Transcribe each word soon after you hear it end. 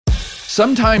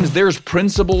Sometimes there's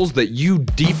principles that you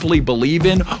deeply believe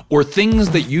in or things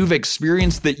that you've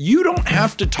experienced that you don't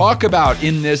have to talk about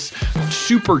in this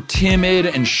super timid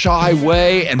and shy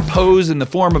way and pose in the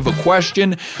form of a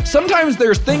question. Sometimes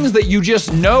there's things that you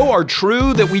just know are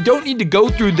true that we don't need to go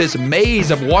through this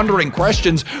maze of wandering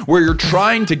questions where you're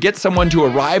trying to get someone to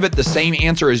arrive at the same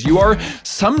answer as you are.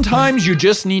 Sometimes you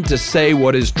just need to say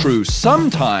what is true.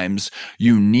 Sometimes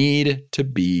you need to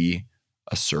be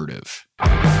assertive.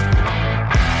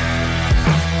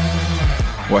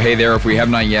 Well, hey there. If we have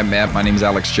not yet met, my name is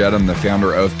Alex Jett. I'm the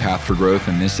founder of Path for Growth,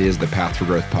 and this is the Path for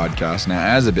Growth podcast. Now,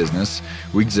 as a business,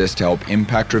 we exist to help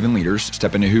impact-driven leaders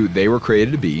step into who they were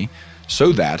created to be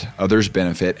so that others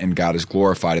benefit and God is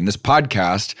glorified. And this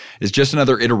podcast is just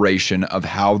another iteration of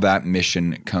how that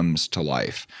mission comes to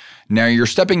life. Now, you're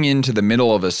stepping into the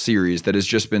middle of a series that has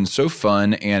just been so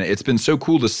fun, and it's been so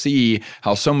cool to see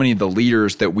how so many of the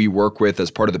leaders that we work with as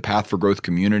part of the Path for Growth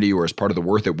community or as part of the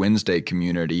Worth It Wednesday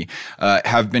community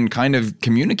have been kind of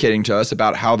communicating to us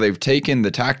about how they've taken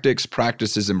the tactics,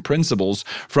 practices, and principles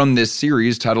from this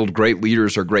series titled Great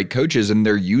Leaders Are Great Coaches, and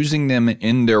they're using them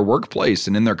in their workplace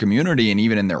and in their community and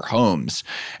even in their homes.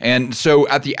 And so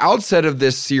at the outset of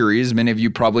this series, many of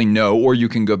you probably know, or you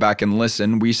can go back and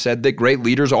listen, we said that great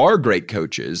leaders are great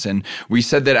coaches. And we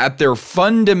said that at their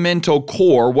fundamental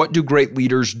core, what do great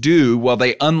leaders do? Well,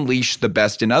 they unleash the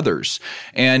best in others.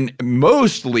 And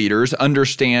most leaders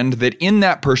understand that in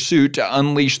that pursuit to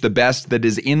unleash the best that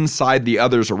is inside the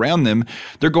others around them,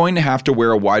 they're going to have to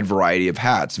wear a wide variety of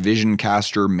hats: vision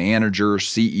caster, manager,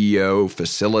 CEO,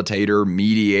 facilitator,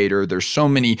 mediator. There's so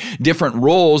many different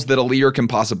roles that a leader can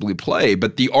possibly play.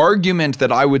 But the argument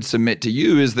that I would submit to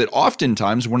you is that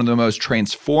oftentimes one of the most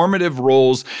transformative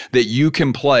roles that you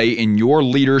can play in your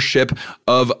leadership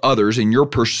of others, in your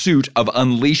pursuit of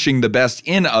unleashing the best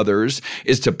in others,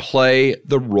 is to play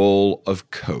the role of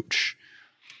coach.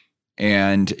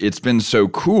 And it's been so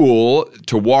cool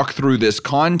to walk through this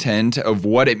content of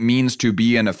what it means to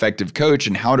be an effective coach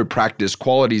and how to practice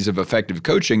qualities of effective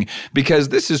coaching, because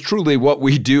this is truly what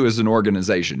we do as an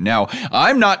organization. Now,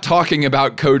 I'm not talking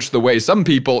about coach the way some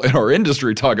people in our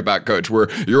industry talk about coach,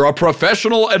 where you're a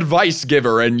professional advice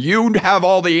giver and you have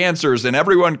all the answers and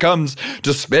everyone comes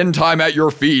to spend time at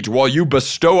your feet while you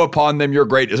bestow upon them your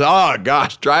greatness. Oh,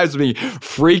 gosh, drives me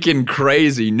freaking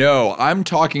crazy. No, I'm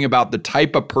talking about the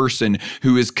type of person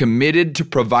who is committed to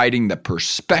providing the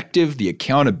perspective, the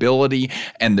accountability,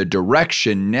 and the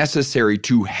direction necessary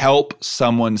to help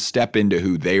someone step into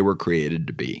who they were created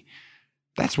to be.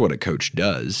 That's what a coach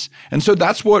does. And so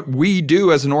that's what we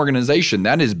do as an organization.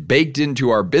 That is baked into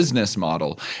our business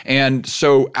model. And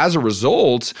so as a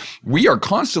result, we are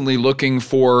constantly looking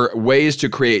for ways to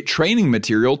create training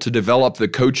material to develop the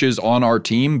coaches on our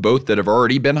team, both that have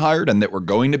already been hired and that we're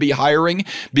going to be hiring,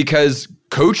 because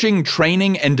coaching,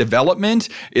 training, and development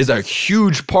is a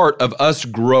huge part of us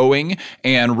growing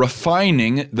and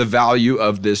refining the value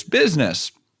of this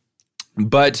business.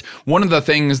 But one of the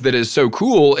things that is so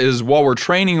cool is while we're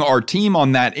training our team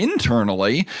on that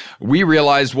internally, we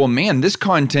realize, well, man, this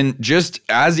content just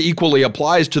as equally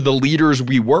applies to the leaders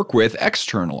we work with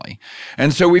externally.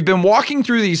 And so we've been walking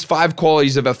through these 5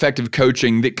 qualities of effective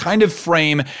coaching that kind of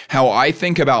frame how I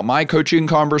think about my coaching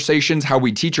conversations, how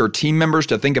we teach our team members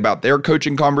to think about their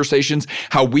coaching conversations,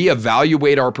 how we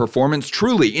evaluate our performance.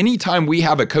 Truly, anytime we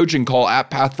have a coaching call at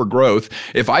Path for Growth,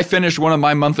 if I finish one of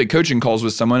my monthly coaching calls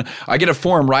with someone, I get a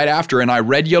form right after and I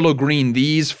red, yellow, green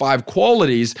these 5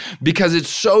 qualities, because it's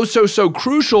so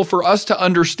crucial for us to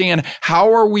understand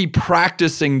how are we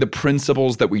practicing the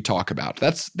principles that we talk about.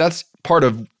 That's part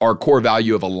of our core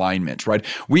value of alignment, right?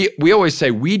 We always say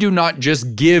we do not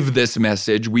just give this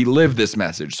message, we live this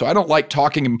message. So I don't like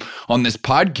talking on this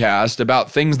podcast about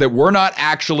things that we're not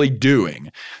actually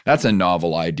doing. That's a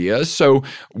novel idea. So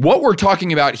what we're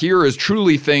talking about here is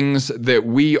truly things that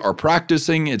we are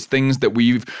practicing. It's things that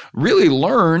we've really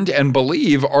learned and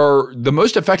believe are the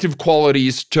most effective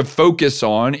qualities to focus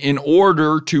on in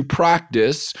order to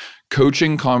practice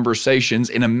coaching conversations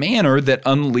in a manner that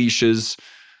unleashes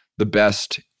the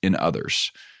best in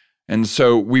others. And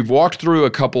so we've walked through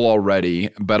a couple already,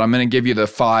 but I'm going to give you the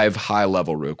 5 high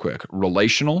level real quick.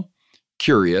 Relational,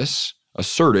 curious,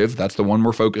 assertive, that's the one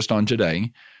we're focused on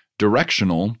today,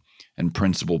 directional, and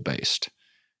principle-based.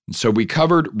 And so we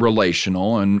covered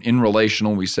relational, and in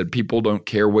relational, we said people don't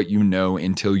care what you know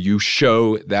until you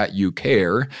show that you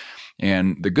care.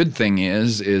 And the good thing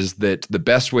is that the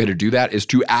best way to do that is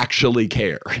to actually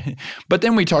care. But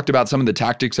then we talked about some of the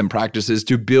tactics and practices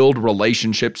to build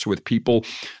relationships with people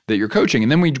that you're coaching.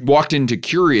 And then we walked into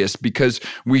curious because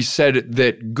we said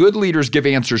that good leaders give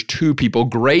answers to people.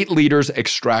 Great leaders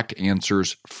extract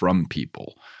answers from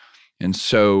people. And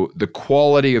so the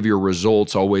quality of your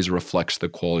results always reflects the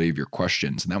quality of your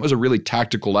questions. And that was a really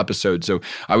tactical episode. So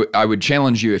I would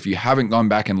challenge you, if you haven't gone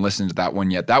back and listened to that one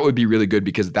yet, that would be really good,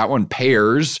 because that one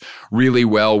pairs really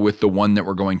well with the one that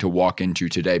we're going to walk into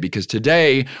today. Because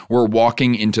today we're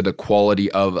walking into the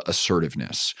quality of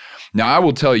assertiveness. Now, I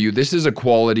will tell you, this is a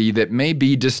quality that may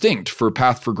be distinct for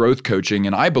Path for Growth coaching.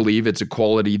 And I believe it's a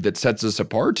quality that sets us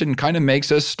apart and kind of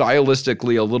makes us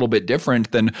stylistically a little bit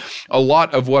different than a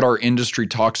lot of what our industry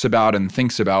talks about and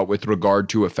thinks about with regard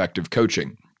to effective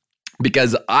coaching.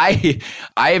 Because I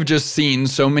have just seen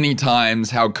so many times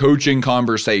how coaching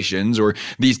conversations, or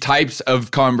these types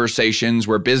of conversations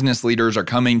where business leaders are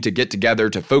coming to get together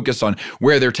to focus on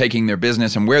where they're taking their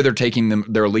business and where they're taking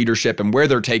their leadership and where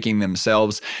they're taking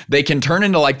themselves, they can turn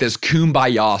into like this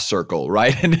kumbaya circle,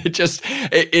 right? And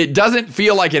it doesn't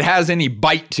feel like it has any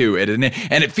bite to it. And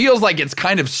it feels like it's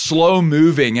kind of slow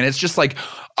moving. And it's just like,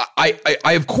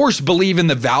 I of course believe in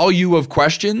the value of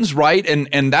questions, right?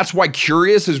 And that's why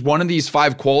curious is one of these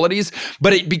 5 qualities,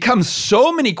 but it becomes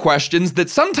so many questions that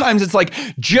sometimes it's like,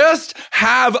 just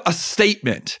have a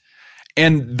statement.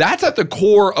 And that's at the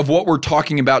core of what we're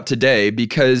talking about today,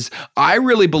 because I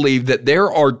really believe that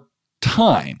there are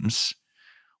times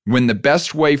when the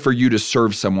best way for you to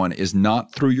serve someone is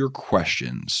not through your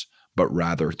questions, but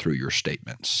rather through your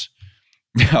statements.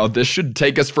 Now, this should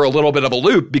take us for a little bit of a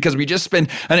loop, because we just spent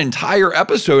an entire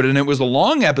episode, and it was a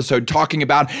long episode, talking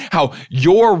about how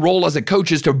your role as a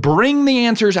coach is to bring the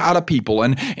answers out of people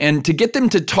and to get them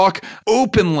to talk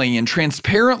openly and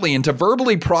transparently and to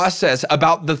verbally process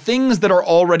about the things that are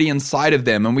already inside of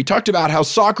them. And we talked about how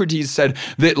Socrates said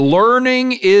that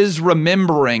learning is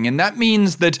remembering. And that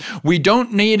means that we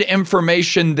don't need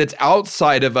information that's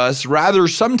outside of us. Rather,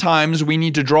 sometimes we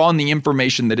need to draw on the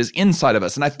information that is inside of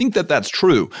us. And I think that that's true.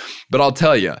 But I'll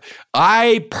tell you,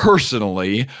 I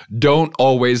personally don't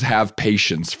always have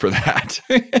patience for that.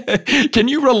 Can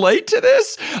you relate to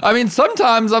this? I mean,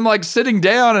 sometimes I'm like sitting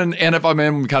down and if I'm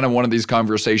in kind of one of these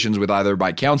conversations with either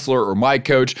my counselor or my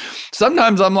coach,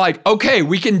 sometimes I'm like, okay,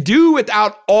 we can do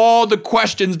without all the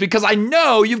questions, because I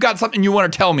know you've got something you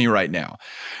want to tell me right now.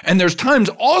 And there's times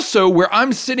also where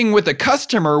I'm sitting with a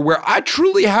customer where I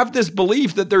truly have this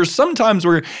belief that there's some times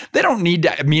where they don't need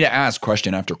me to ask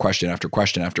question after question after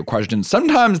question after question.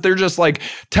 Sometimes they're just like,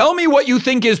 tell me what you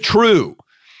think is true.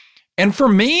 And for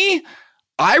me,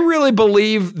 I really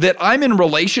believe that I'm in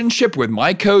relationship with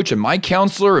my coach and my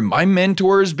counselor and my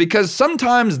mentors because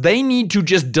sometimes they need to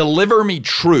just deliver me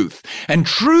truth. And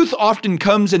truth often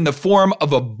comes in the form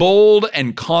of a bold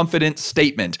and confident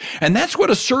statement. And that's what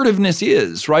assertiveness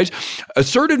is, right?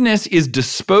 Assertiveness is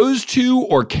disposed to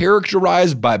or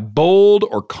characterized by bold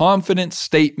or confident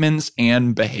statements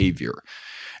and behavior.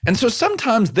 And so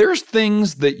sometimes there's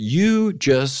things that you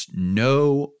just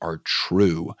know are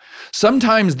true.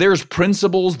 Sometimes there's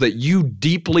principles that you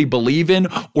deeply believe in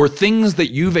or things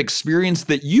that you've experienced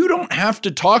that you don't have to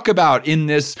talk about in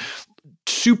this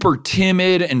super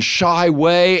timid and shy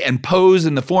way and pose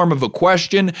in the form of a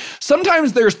question.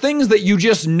 Sometimes there's things that you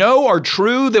just know are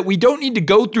true that we don't need to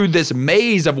go through this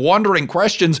maze of wandering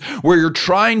questions where you're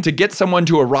trying to get someone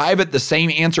to arrive at the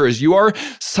same answer as you are.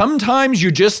 Sometimes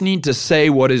you just need to say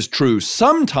what is true.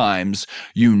 Sometimes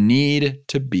you need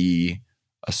to be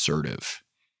assertive.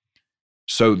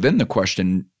 So then the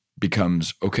question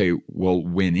becomes, okay, well,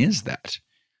 when is that?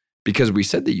 Because we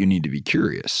said that you need to be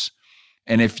curious.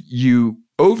 And if you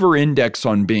over-index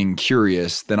on being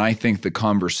curious, then I think the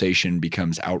conversation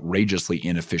becomes outrageously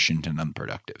inefficient and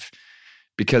unproductive.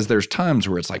 Because there's times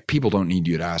where it's like people don't need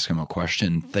you to ask them a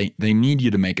question. They need you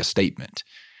to make a statement.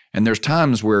 And there's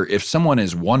times where if someone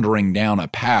is wandering down a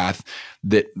path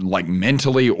that like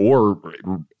mentally or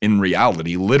in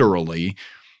reality, literally,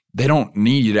 they don't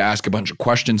need you to ask a bunch of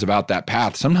questions about that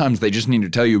path. Sometimes they just need to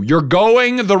tell you, you're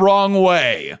going the wrong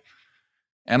way.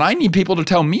 And I need people to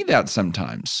tell me that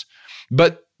sometimes.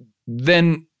 But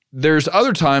then there's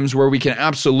other times where we can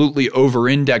absolutely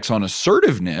over-index on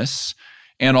assertiveness.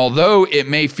 And although it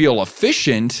may feel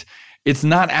efficient, it's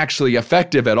not actually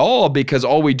effective at all because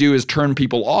all we do is turn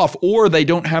people off, or they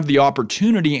don't have the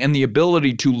opportunity and the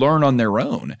ability to learn on their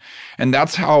own. And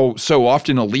that's how so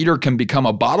often a leader can become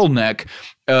a bottleneck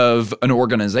of an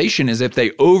organization, is if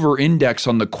they over-index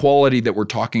on the quality that we're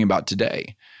talking about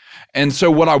today. And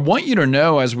so what I want you to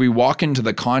know as we walk into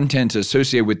the content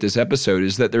associated with this episode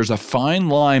is that there's a fine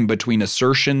line between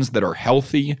assertions that are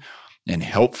healthy and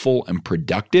helpful and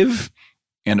productive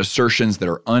and assertions that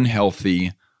are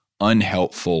unhealthy,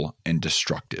 unhelpful, and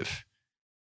destructive.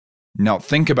 Now,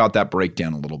 think about that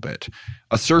breakdown a little bit.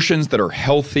 Assertions that are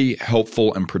healthy,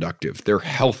 helpful, and productive. They're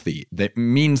healthy. That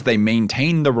means they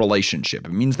maintain the relationship.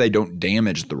 It means they don't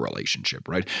damage the relationship,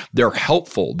 right? They're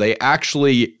helpful. They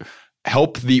actually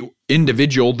help the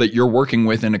individual that you're working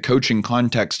with in a coaching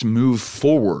context move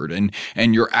forward,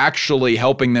 and you're actually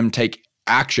helping them take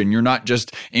action. You're not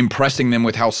just impressing them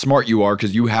with how smart you are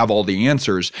because you have all the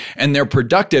answers. And they're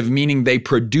productive, meaning they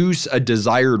produce a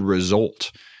desired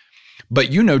result. But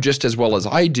you know just as well as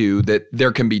I do that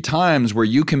there can be times where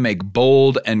you can make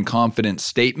bold and confident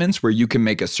statements, where you can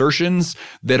make assertions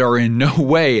that are in no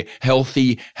way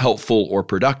healthy, helpful, or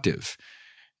productive.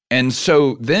 And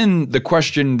so then the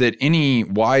question that any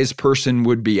wise person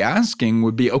would be asking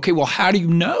would be, okay, well, how do you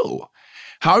know?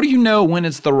 How do you know when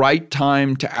it's the right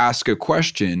time to ask a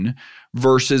question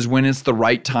versus when it's the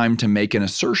right time to make an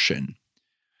assertion?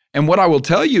 And what I will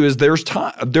tell you is there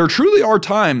truly are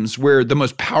times where the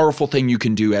most powerful thing you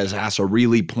can do is ask a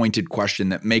really pointed question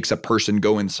that makes a person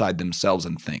go inside themselves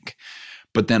and think.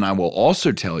 But then I will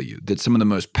also tell you that some of the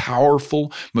most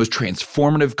powerful, most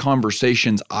transformative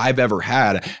conversations I've ever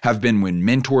had have been when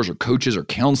mentors or coaches or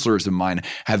counselors of mine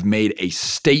have made a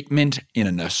statement in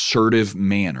an assertive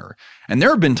manner. And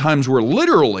there have been times where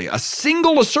literally a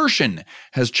single assertion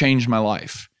has changed my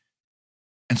life.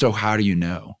 And so how do you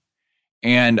know?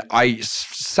 And I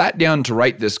sat down to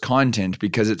write this content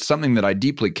because it's something that I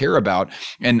deeply care about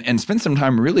and spent some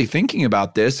time really thinking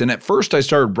about this. And at first I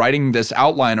started writing this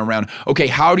outline around, okay,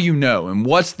 how do you know? And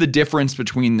what's the difference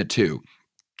between the two?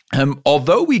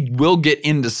 Although we will get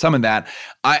into some of that,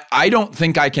 I don't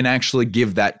think I can actually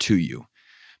give that to you.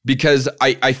 Because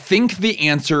I think the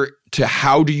answer to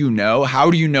how do you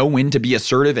know when to be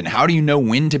assertive, and how do you know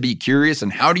when to be curious,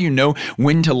 and how do you know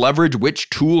when to leverage which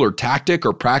tool or tactic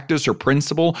or practice or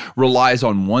principle relies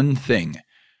on one thing: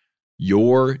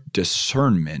 your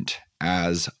discernment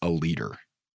as a leader.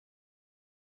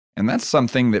 And that's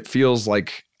something that feels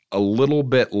like a little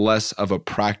bit less of a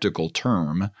practical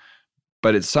term,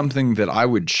 but it's something that I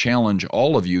would challenge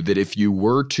all of you that if you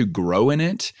were to grow in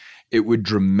it, it would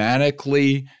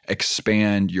dramatically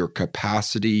expand your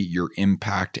capacity, your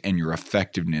impact, and your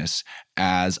effectiveness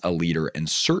as a leader, and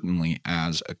certainly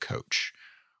as a coach.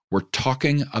 We're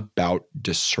talking about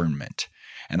discernment.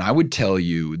 And I would tell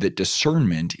you that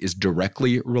discernment is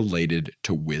directly related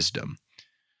to wisdom.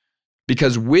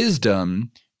 Because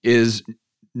wisdom is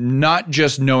not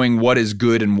just knowing what is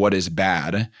good and what is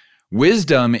bad.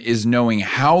 Wisdom is knowing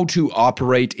how to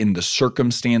operate in the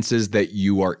circumstances that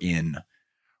you are in.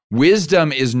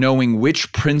 Wisdom is knowing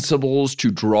which principles to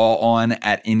draw on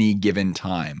at any given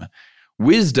time.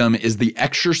 Wisdom is the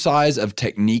exercise of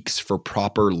techniques for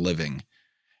proper living.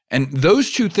 And those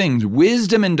two things,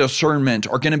 wisdom and discernment,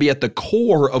 are going to be at the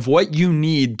core of what you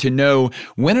need to know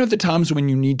when are the times when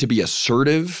you need to be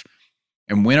assertive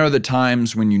and when are the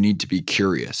times when you need to be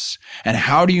curious. And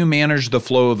how do you manage the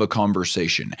flow of a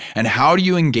conversation? And how do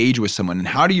you engage with someone? And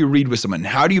how do you read with someone? And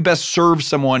how do you best serve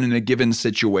someone in a given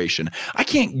situation? I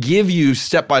can't give you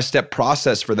step-by-step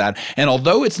process for that. And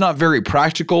although it's not very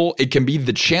practical, it can be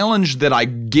the challenge that I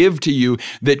give to you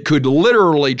that could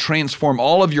literally transform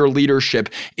all of your leadership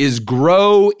is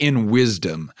grow in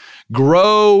wisdom,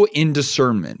 grow in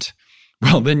discernment.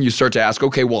 Well, then you start to ask,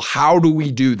 okay, well, how do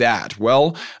we do that?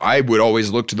 Well, I would always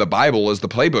look to the Bible as the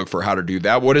playbook for how to do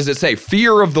that. What does it say?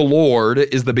 Fear of the Lord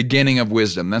is the beginning of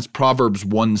wisdom. That's Proverbs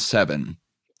 1:7.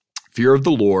 Fear of the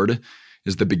Lord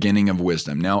is the beginning of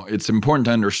wisdom. Now, it's important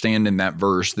to understand in that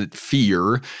verse that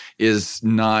fear is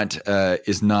not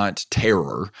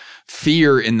terror.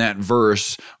 Fear in that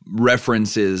verse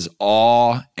references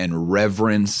awe and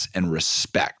reverence and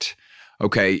respect.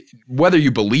 Okay, whether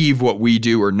you believe what we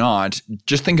do or not,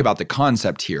 just think about the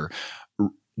concept here.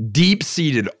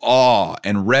 Deep-seated awe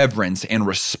and reverence and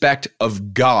respect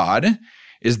of God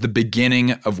is the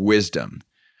beginning of wisdom.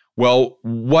 Well,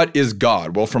 what is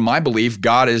God? Well, from my belief,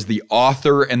 God is the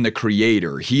author and the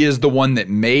creator. He is the one that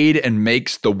made and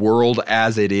makes the world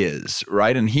as it is,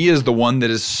 right? And he is the one that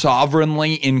is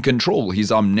sovereignly in control.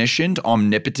 He's omniscient,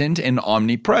 omnipotent, and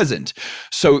omnipresent.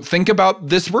 So think about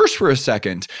this verse for a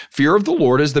second. Fear of the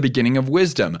Lord is the beginning of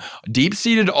wisdom.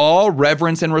 Deep-seated awe,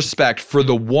 reverence, and respect for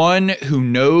the one who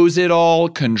knows it all,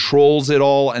 controls it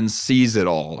all, and sees it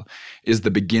all is the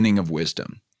beginning of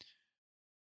wisdom.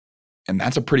 And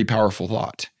that's a pretty powerful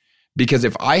thought. Because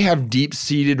if I have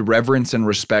deep-seated reverence and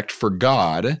respect for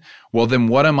God, well, then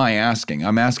what am I asking?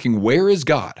 I'm asking, where is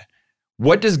God?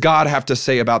 What does God have to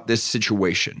say about this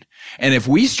situation? And if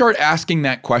we start asking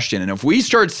that question, and if we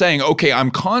start saying, okay, I'm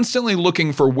constantly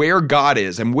looking for where God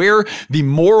is and where the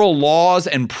moral laws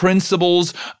and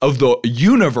principles of the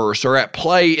universe are at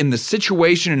play in the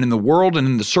situation and in the world and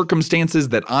in the circumstances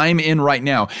that I'm in right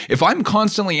now, if I'm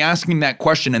constantly asking that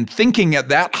question and thinking at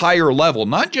that higher level,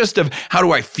 not just of how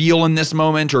do I feel in this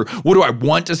moment, or what do I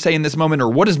want to say in this moment, or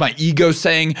what is my ego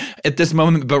saying at this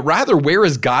moment, but rather, where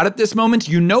is God at this moment?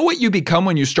 You know what you become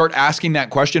when you start asking that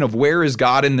question of where is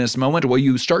God in this moment? Well,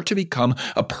 you start to become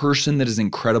a person that is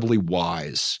incredibly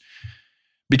wise.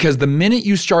 Because the minute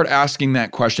you start asking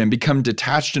that question and become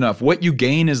detached enough, what you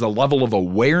gain is a level of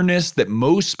awareness that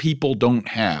most people don't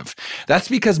have. That's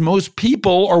because most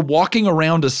people are walking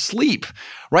around asleep,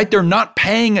 right? They're not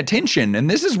paying attention. And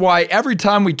this is why every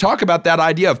time we talk about that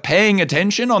idea of paying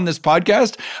attention on this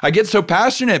podcast, I get so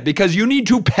passionate, because you need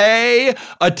to pay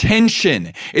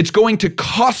attention. It's going to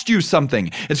cost you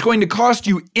something. It's going to cost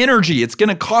you energy. It's going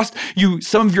to cost you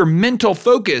some of your mental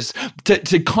focus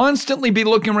to constantly be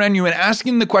looking around you and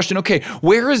asking the question, okay,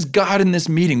 where is God in this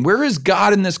meeting? Where is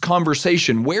God in this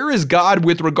conversation? Where is God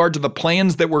with regard to the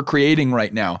plans that we're creating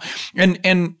right now?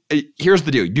 And here's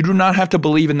the deal. You do not have to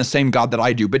believe in the same God that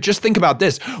I do, but just think about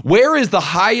this. Where is the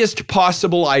highest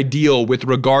possible ideal with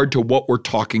regard to what we're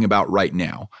talking about right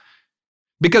now?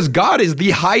 Because God is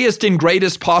the highest and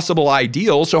greatest possible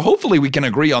ideal, so hopefully we can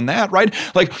agree on that, right?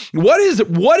 Like, what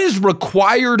is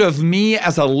required of me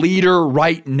as a leader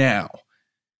right now?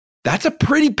 That's a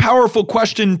pretty powerful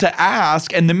question to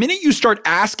ask. And the minute you start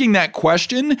asking that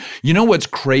question, you know what's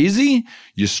crazy?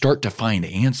 You start to find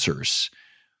answers.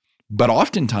 But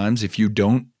oftentimes, if you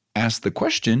don't ask the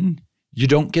question, you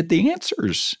don't get the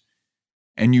answers.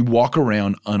 And you walk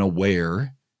around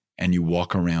unaware, and you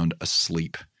walk around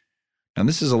asleep. Now,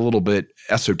 this is a little bit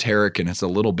esoteric and it's a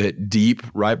little bit deep,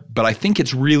 right? But I think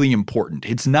it's really important.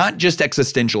 It's not just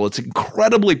existential. It's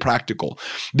incredibly practical,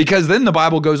 because then the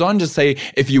Bible goes on to say,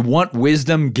 if you want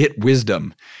wisdom, get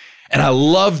wisdom. And I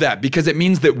love that, because it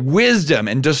means that wisdom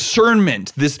and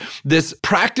discernment, this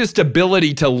practiced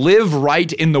ability to live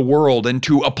right in the world and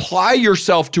to apply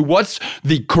yourself to what's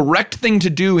the correct thing to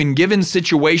do in given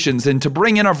situations, and to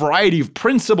bring in a variety of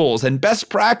principles and best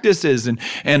practices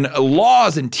and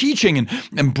laws and teaching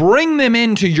and bring them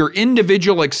into your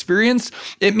individual experience.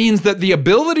 It means that the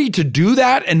ability to do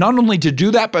that, and not only to do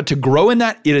that, but to grow in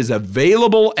that, it is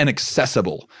available and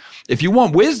accessible. If you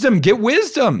want wisdom, get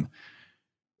wisdom.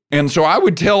 And so I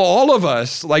would tell all of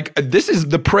us, like, this is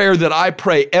the prayer that I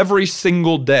pray every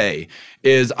single day,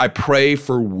 is I pray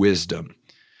for wisdom.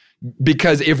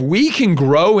 Because if we can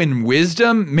grow in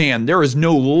wisdom, man, there is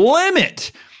no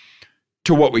limit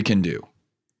to what we can do.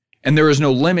 And there is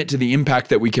no limit to the impact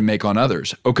that we can make on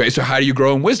others. Okay, so how do you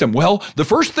grow in wisdom? Well, the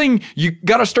first thing you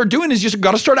got to start doing is you just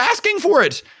got to start asking for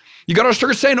it. You got to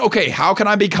start saying, okay, how can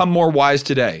I become more wise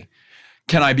today?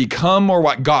 Can I become more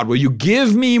wise? God, will you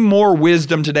give me more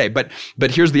wisdom today? But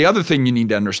here's the other thing you need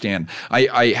to understand.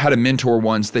 I had a mentor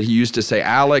once that he used to say,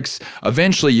 Alex,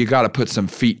 eventually you got to put some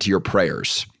feet to your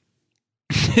prayers.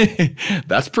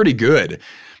 That's pretty good,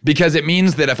 because it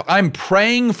means that if I'm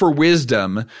praying for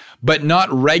wisdom, but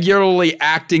not regularly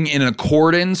acting in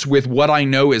accordance with what I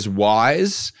know is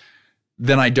wise,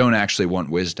 then I don't actually want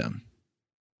wisdom.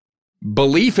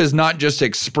 Belief is not just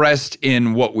expressed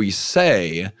in what we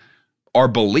say. Our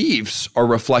beliefs are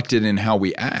reflected in how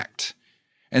we act.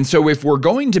 And so if we're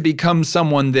going to become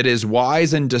someone that is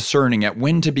wise and discerning at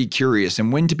when to be curious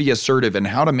and when to be assertive and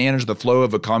how to manage the flow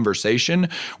of a conversation,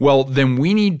 well, then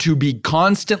we need to be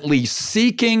constantly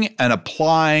seeking and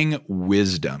applying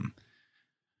wisdom.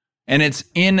 And it's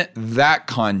in that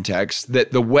context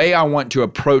that the way I want to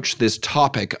approach this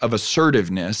topic of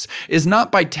assertiveness is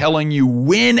not by telling you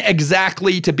when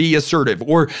exactly to be assertive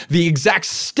or the exact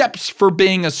steps for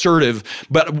being assertive,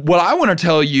 but what I want to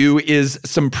tell you is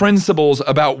some principles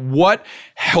about what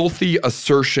healthy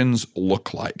assertions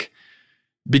look like.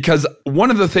 Because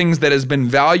one of the things that has been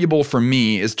valuable for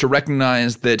me is to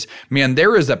recognize that, man,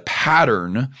 there is a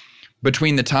pattern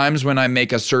between the times when I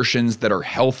make assertions that are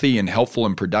healthy and helpful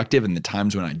and productive and the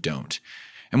times when I don't.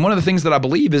 And one of the things that I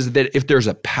believe is that if there's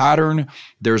a pattern,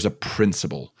 there's a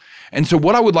principle. And so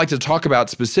what I would like to talk about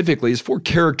specifically is 4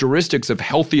 characteristics of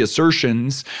healthy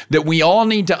assertions that we all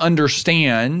need to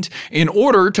understand in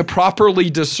order to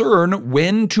properly discern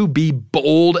when to be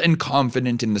bold and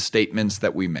confident in the statements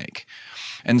that we make.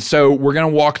 And so we're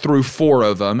going to walk through 4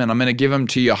 of them, and I'm going to give them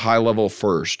to you high level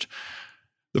first.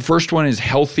 The first one is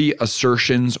healthy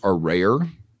assertions are rare.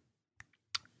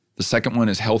 The second one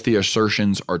is healthy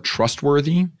assertions are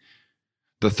trustworthy.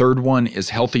 The third one is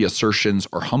healthy assertions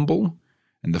are humble.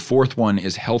 And the fourth one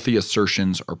is healthy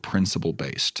assertions are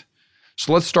principle-based.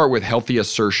 So let's start with healthy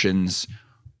assertions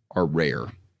are rare.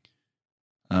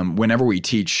 Whenever we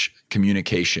teach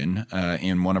communication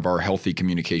in one of our healthy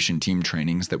communication team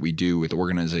trainings that we do with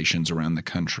organizations around the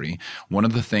country, one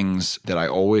of the things that I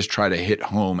always try to hit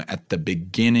home at the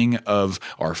beginning of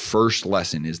our first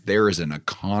lesson is there is an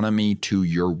economy to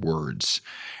your words.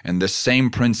 And the same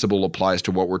principle applies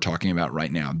to what we're talking about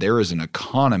right now. There is an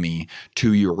economy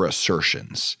to your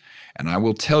assertions. And I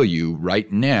will tell you right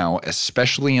now,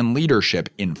 especially in leadership,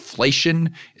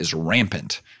 inflation is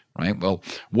rampant. Right? Well,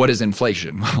 what is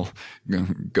inflation? Well,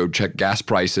 go check gas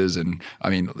prices. And I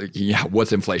mean,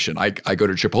 what's inflation? I go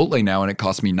to Chipotle now and it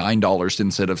costs me $9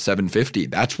 instead of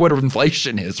 $7.50. That's what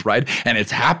inflation is, right? And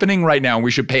it's happening right now. And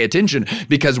we should pay attention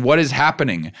because what is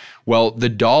happening? Well, the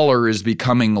dollar is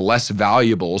becoming less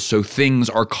valuable. So things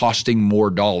are costing more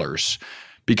dollars.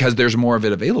 Because there's more of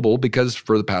it available because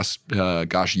for the past,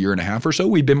 year and a half or so,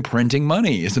 we've been printing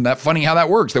money. Isn't that funny how that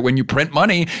works? That when you print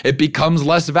money, it becomes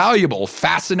less valuable.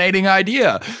 Fascinating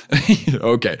idea.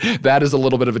 Okay, that is a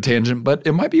little bit of a tangent, but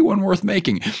it might be one worth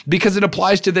making because it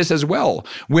applies to this as well.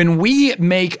 When we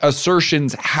make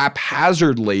assertions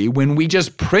haphazardly, when we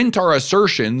just print our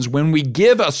assertions, when we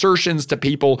give assertions to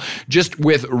people just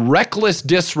with reckless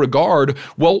disregard,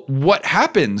 well, what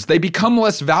happens? They become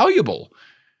less valuable.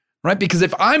 Right? Because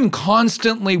if I'm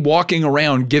constantly walking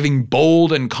around giving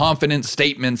bold and confident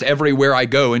statements everywhere I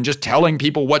go and just telling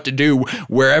people what to do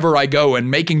wherever I go and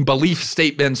making belief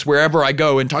statements wherever I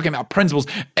go and talking about principles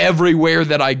everywhere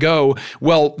that I go,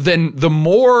 well, then the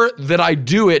more that I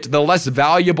do it, the less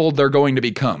valuable they're going to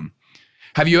become.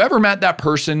 Have you ever met that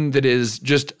person that is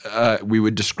just, we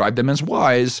would describe them as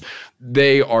wise?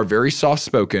 They are very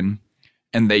soft-spoken.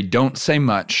 And they don't say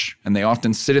much, and they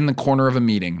often sit in the corner of a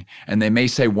meeting, and they may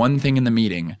say one thing in the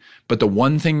meeting, but the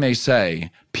one thing they say,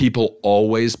 people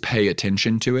always pay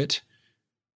attention to it.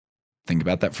 Think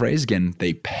about that phrase again.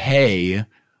 They pay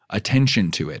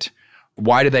attention to it.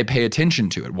 Why do they pay attention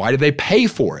to it? Why do they pay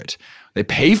for it? They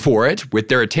pay for it with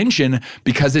their attention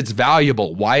because it's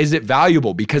valuable. Why is it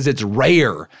valuable? Because it's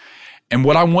rare. And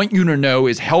what I want you to know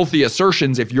is healthy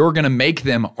assertions, if you're going to make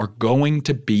them, are going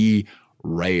to be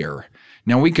rare.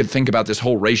 Now, we could think about this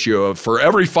whole ratio of for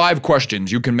every 5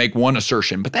 questions, you can make 1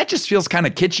 assertion, but that just feels kind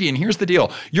of kitschy. And here's the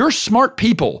deal. You're smart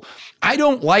people. I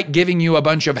don't like giving you a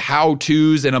bunch of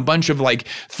how-tos and a bunch of like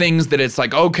things that it's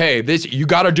like, okay, this you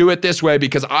got to do it this way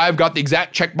because I've got the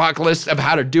exact checkbox list of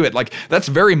how to do it. Like that's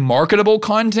very marketable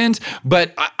content,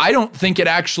 but I don't think it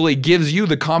actually gives you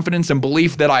the confidence and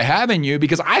belief that I have in you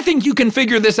because I think you can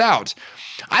figure this out.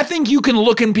 I think you can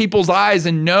look in people's eyes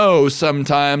and know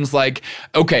sometimes like,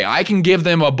 okay, I can give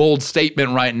them a bold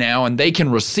statement right now and they can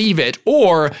receive it.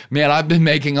 Or, man, I've been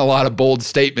making a lot of bold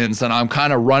statements and I'm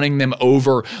kind of running them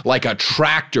over like a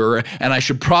tractor and I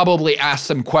should probably ask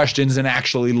some questions and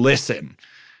actually listen.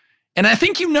 And I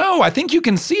think I think you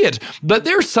can see it. But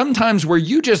there's sometimes where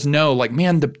you just know, like,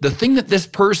 man, the thing that this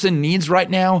person needs right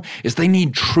now is they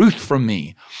need truth from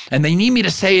me. And they need me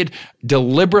to say it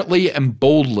deliberately and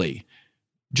boldly.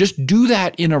 Just do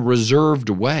that in a reserved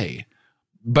way.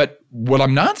 But what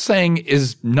I'm not saying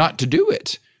is not to do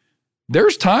it.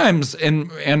 There's times,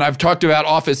 and I've talked about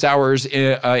office hours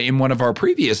in one of our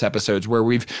previous episodes where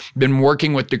we've been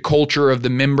working with the culture of the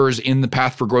members in the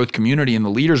Path for Growth community and the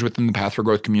leaders within the Path for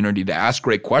Growth community to ask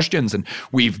great questions. And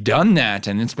we've done that,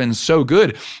 and it's been so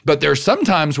good. But there's some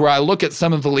times where I look at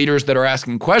some of the leaders that are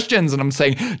asking questions, and I'm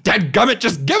saying, dadgummit,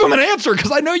 just give them an answer,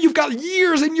 because I know you've got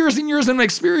years and years and years of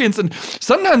experience. And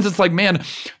sometimes it's like, man,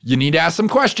 you need to ask some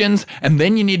questions, and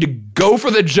then you need to go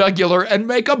for the jugular and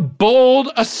make a bold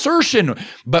assertion.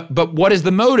 But what is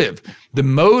the motive? The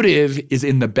motive is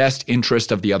in the best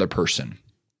interest of the other person.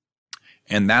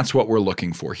 And that's what we're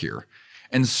looking for here.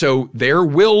 And so there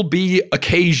will be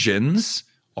occasions,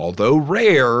 although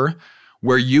rare,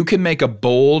 where you can make a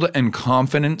bold and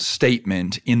confident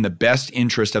statement in the best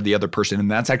interest of the other person.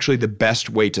 And that's actually the best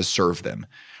way to serve them,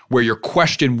 where your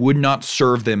question would not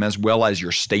serve them as well as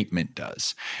your statement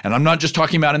does. And I'm not just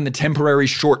talking about in the temporary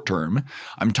short term.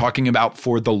 I'm talking about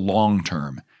for the long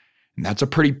term. And that's a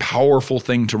pretty powerful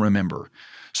thing to remember.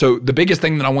 So the biggest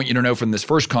thing that I want you to know from this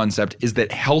first concept is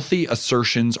that healthy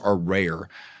assertions are rare.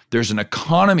 There's an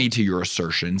economy to your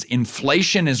assertions.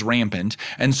 Inflation is rampant.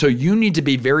 And so you need to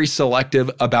be very selective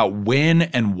about when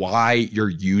and why you're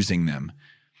using them.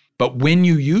 But when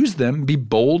you use them, be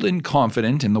bold and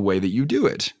confident in the way that you do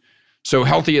it. So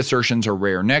healthy assertions are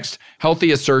rare. Next,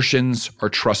 healthy assertions are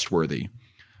trustworthy.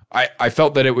 I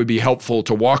felt that it would be helpful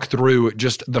to walk through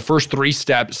just the first 3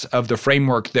 steps of the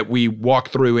framework that we walk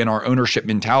through in our ownership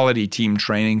mentality team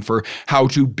training for how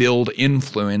to build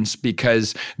influence,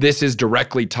 because this is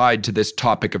directly tied to this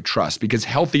topic of trust, because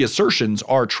healthy assertions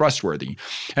are trustworthy.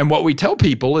 And what we tell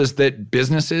people is that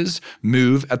businesses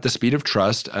move at the speed of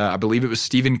trust. I believe it was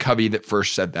Stephen Covey that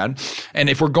first said that. And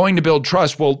if we're going to build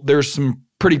trust, well, there's some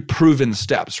pretty proven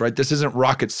steps, right? This isn't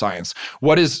rocket science.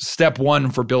 What is step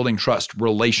 1 for building trust?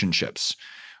 Relationships.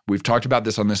 We've talked about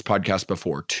this on this podcast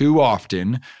before. Too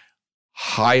often,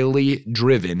 highly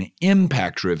driven,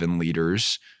 impact-driven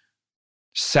leaders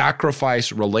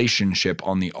sacrifice relationship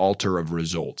on the altar of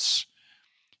results.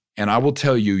 And I will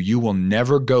tell you, you will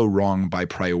never go wrong by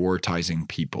prioritizing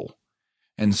people.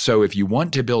 And so if you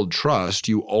want to build trust,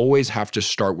 you always have to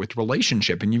start with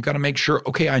relationship. And you've got to make sure,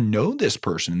 okay, I know this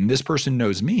person and this person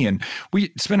knows me. And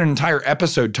we spent an entire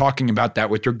episode talking about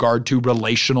that with regard to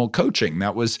relational coaching.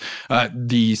 That was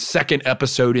the second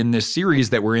episode in this series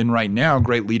that we're in right now,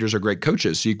 Great Leaders Are Great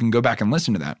Coaches. So you can go back and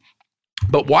listen to that.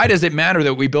 But why does it matter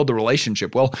that we build a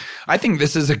relationship? Well, I think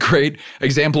this is a great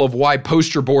example of why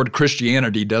poster board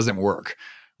Christianity doesn't work.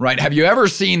 Right? Have you ever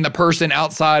seen the person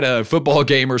outside a football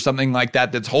game or something like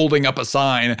that that's holding up a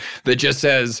sign that just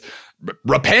says,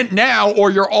 repent now or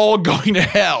you're all going to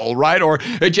hell, right? Or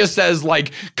it just says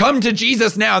like, come to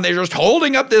Jesus now. And they're just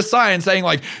holding up this sign saying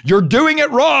like, you're doing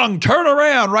it wrong, turn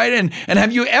around, right? And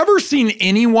have you ever seen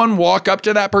anyone walk up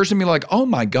to that person and be like, oh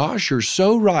my gosh, you're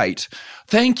so right.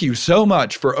 Thank you so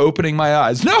much for opening my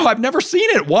eyes. No, I've never seen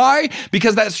it. Why?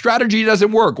 Because that strategy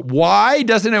doesn't work. Why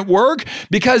doesn't it work?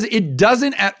 Because it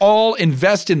doesn't at all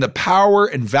invest in the power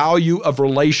and value of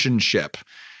relationship.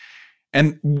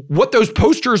 And what those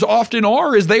posters often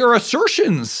are is they are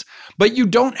assertions, but you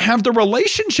don't have the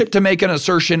relationship to make an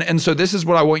assertion. And so this is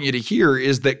what I want you to hear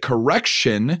is that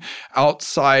correction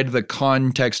outside the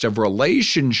context of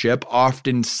relationship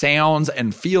often sounds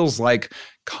and feels like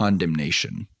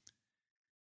condemnation.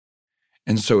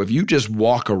 And so if you just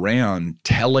walk around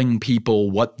telling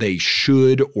people what they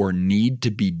should or need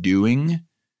to be doing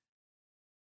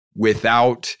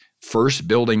without first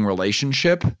building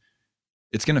relationship,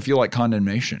 it's going to feel like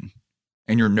condemnation.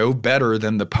 And you're no better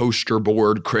than the poster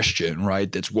board Christian,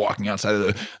 right? That's walking outside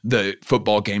of the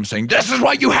football game saying, this is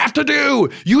what you have to do.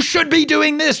 You should be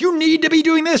doing this. You need to be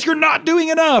doing this. You're not doing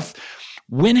enough.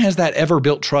 When has that ever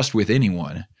built trust with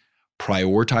anyone?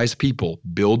 Prioritize people,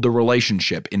 build the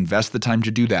relationship, invest the time to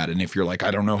do that. And if you're like,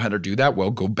 I don't know how to do that, well,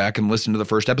 go back and listen to the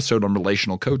first episode on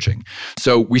relational coaching.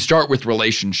 So we start with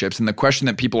relationships. And the question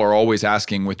that people are always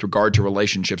asking with regard to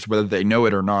relationships, whether they know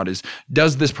it or not, is,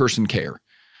 does this person care?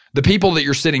 The people that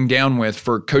you're sitting down with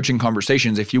for coaching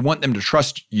conversations, if you want them to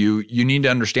trust you, you need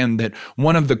to understand that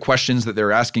one of the questions that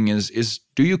they're asking is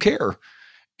do you care?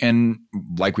 And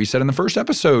like we said in the first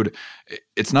episode,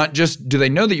 it's not just do they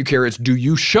know that you care, it's do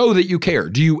you show that you care?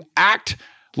 Do you act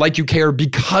like you care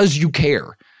because you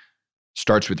care?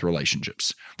 Starts with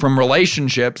relationships. From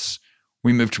relationships,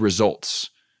 we move to results.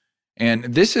 And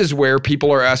this is where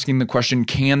people are asking the question,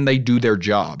 can they do their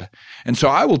job? And so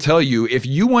I will tell you, if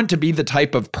you want to be the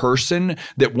type of person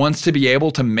that wants to be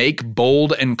able to make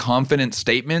bold and confident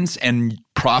statements and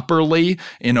properly,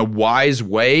 in a wise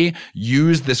way,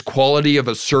 use this quality of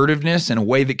assertiveness in a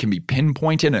way that can be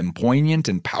pinpointed and poignant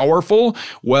and powerful,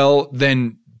 well,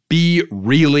 then be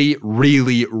really,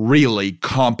 really, really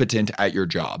competent at your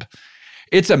job.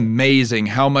 It's amazing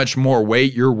how much more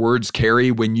weight your words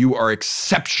carry when you are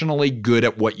exceptionally good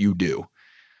at what you do.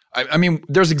 I mean,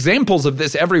 there's examples of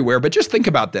this everywhere, but just think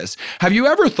about this. Have you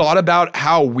ever thought about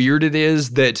how weird it is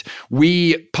that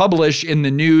we publish in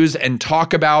the news and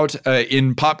talk about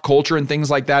in pop culture and things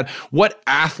like that, what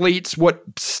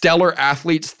stellar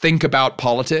athletes think about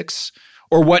politics,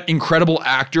 or what incredible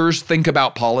actors think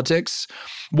about politics?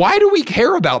 Why do we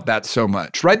care about that so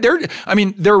much, right?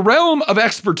 Their realm of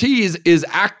expertise is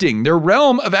acting. Their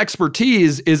realm of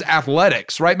expertise is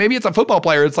athletics, right? Maybe it's a football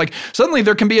player. It's like suddenly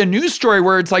there can be a news story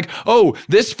where it's like, oh,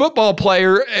 this football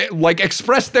player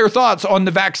expressed their thoughts on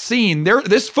the vaccine.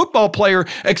 This football player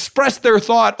expressed their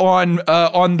thought on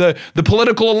the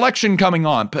political election coming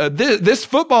on. This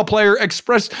football player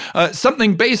expressed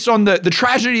something based on the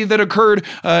tragedy that occurred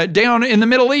down in the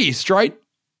Middle East, right?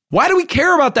 Why do we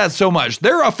care about that so much?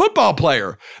 They're a football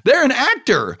player. They're an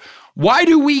actor. Why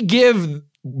do we give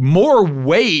more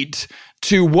weight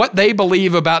to what they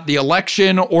believe about the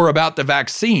election or about the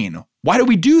vaccine? Why do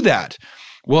we do that?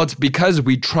 Well, it's because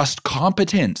we trust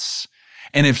competence.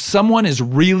 And if someone is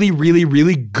really, really,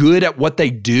 really good at what they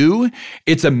do,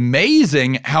 it's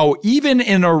amazing how even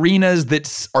in arenas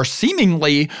that are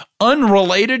seemingly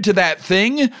unrelated to that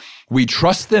thing, we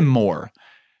trust them more.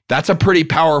 That's a pretty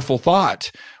powerful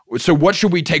thought. So what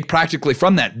should we take practically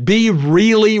from that? Be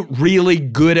really, really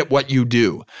good at what you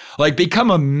do. Like,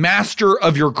 become a master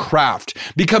of your craft.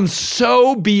 Become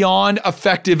so beyond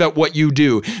effective at what you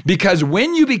do. Because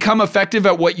when you become effective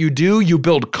at what you do, you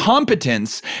build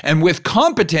competence. And with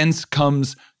competence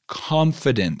comes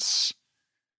confidence.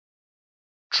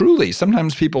 Truly,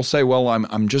 sometimes people say, well,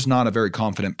 I'm just not a very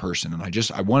confident person, and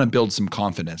I want to build some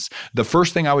confidence. The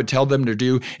first thing I would tell them to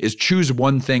do is choose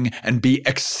one thing and be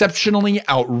exceptionally,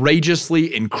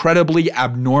 outrageously, incredibly,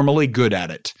 abnormally good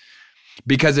at it.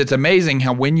 Because it's amazing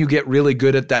how when you get really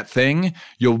good at that thing,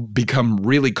 you'll become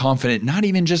really confident, not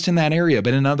even just in that area,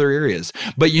 but in other areas.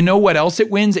 But you know what else it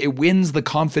wins? It wins the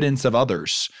confidence of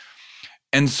others.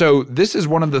 And so this is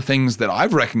one of the things that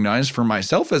I've recognized for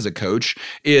myself as a coach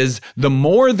is the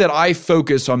more that I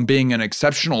focus on being an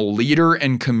exceptional leader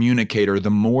and communicator, the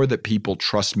more that people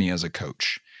trust me as a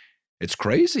coach. It's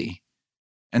crazy.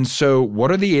 And so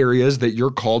what are the areas that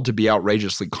you're called to be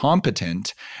outrageously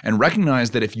competent, and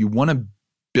recognize that if you want to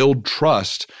build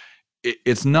trust,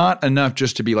 it's not enough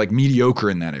just to be like mediocre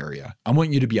in that area. I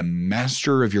want you to be a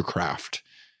master of your craft,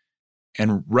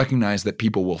 and recognize that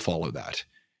people will follow that.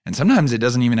 And sometimes it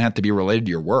doesn't even have to be related to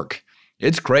your work.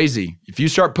 It's crazy. If you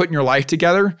start putting your life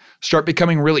together, start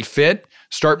becoming really fit,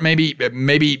 start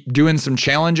maybe doing some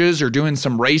challenges or doing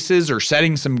some races or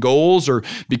setting some goals, or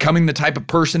becoming the type of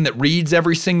person that reads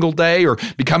every single day, or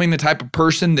becoming the type of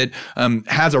person that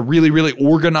has a really, really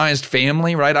organized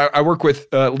family, right? I work with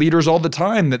leaders all the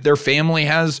time that their family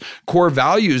has core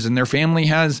values, and their family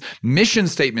has mission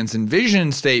statements and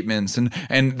vision statements,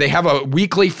 and they have a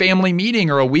weekly family meeting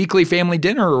or a weekly family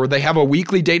dinner, or they have a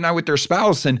weekly date night with their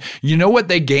spouse. And you know what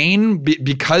they gain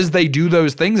because they do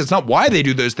those things? It's not why they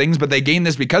do those things, but they gain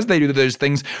this because they do those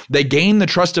things. They gain the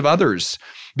trust of others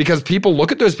because people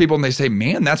look at those people and they say,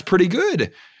 man, that's pretty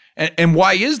good. And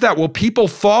why is that? Well, people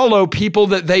follow people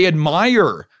that they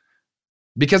admire,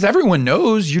 because everyone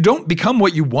knows you don't become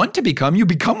what you want to become. You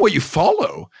become what you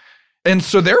follow. And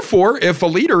so therefore, if a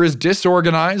leader is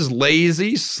disorganized,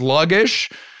 lazy, sluggish,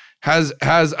 has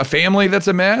a family that's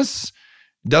a mess,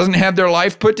 doesn't have their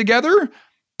life put together,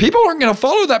 people aren't going to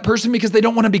follow that person because they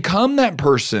don't want to become that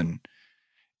person.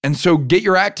 And so get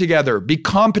your act together. Be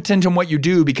competent in what you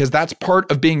do, because that's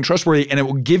part of being trustworthy, and it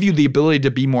will give you the ability to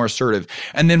be more assertive.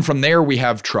 And then from there, we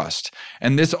have trust.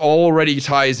 And this already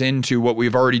ties into what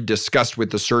we've already discussed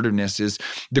with assertiveness. Is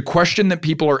the question that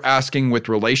people are asking with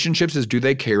relationships is, do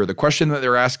they care? The question that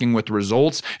they're asking with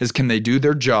results is, can they do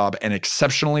their job and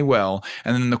exceptionally well?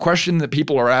 And then the question that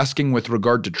people are asking with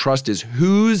regard to trust is,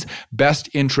 whose best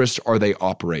interests are they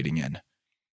operating in?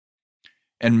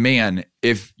 And man,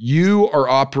 if you are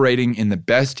operating in the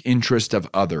best interest of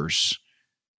others,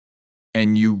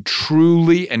 and you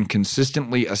truly and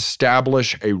consistently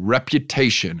establish a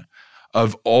reputation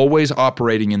of always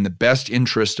operating in the best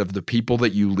interest of the people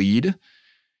that you lead,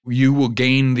 you will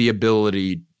gain the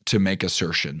ability to make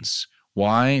assertions.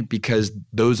 Why? Because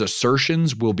those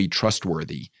assertions will be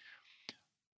trustworthy.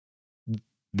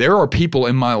 There are people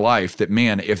in my life that,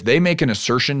 man, if they make an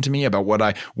assertion to me about what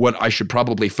I should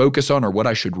probably focus on, or what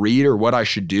I should read, or what I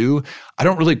should do, I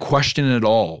don't really question it at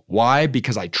all. Why?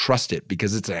 Because I trust it,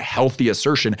 because it's a healthy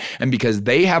assertion, and because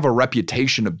they have a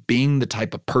reputation of being the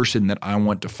type of person that I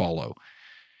want to follow.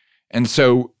 And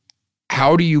so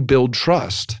how do you build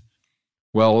trust?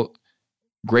 Well,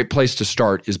 great place to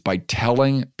start is by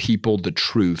telling people the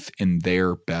truth in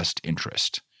their best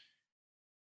interest.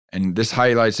 And this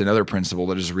highlights another principle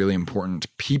that is really important.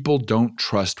 People don't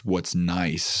trust what's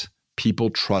nice. People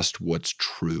trust what's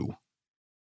true.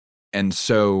 And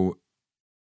so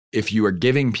if you are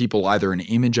giving people either an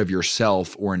image of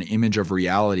yourself or an image of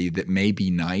reality that may be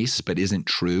nice but isn't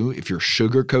true, if you're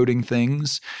sugarcoating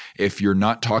things, if you're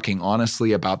not talking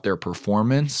honestly about their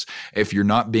performance, if you're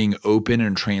not being open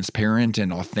and transparent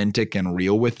and authentic and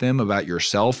real with them about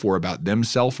yourself or about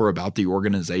themselves or about the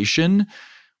organization,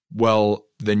 well,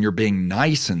 then you're being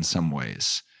nice in some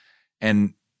ways.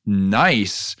 And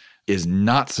nice is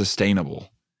not sustainable.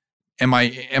 Am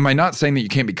I not saying that you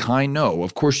can't be kind? No,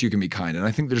 of course you can be kind. And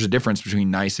I think there's a difference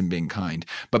between nice and being kind.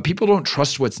 But people don't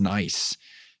trust what's nice,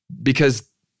 because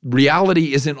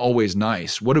reality isn't always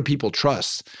nice. What do people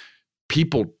trust?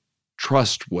 People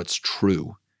trust what's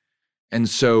true. And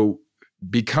so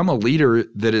become a leader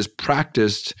that is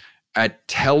practiced at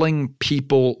telling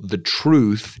people the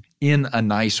truth in a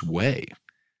nice way.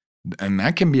 And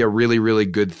that can be a really, really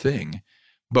good thing.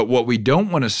 But what we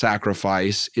don't want to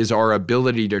sacrifice is our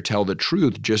ability to tell the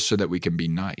truth just so that we can be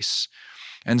nice.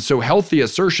 And so healthy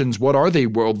assertions, what are they?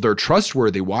 Well, they're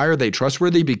trustworthy. Why are they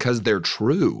trustworthy? Because they're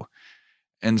true.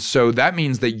 And so that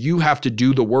means that you have to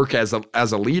do the work as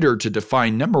a leader to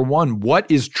define, number one, what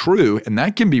is true. And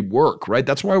that can be work, right?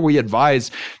 That's why we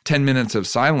advise 10 minutes of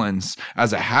silence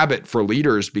as a habit for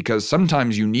leaders, because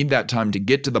sometimes you need that time to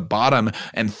get to the bottom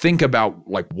and think about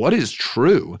like, what is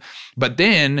true? But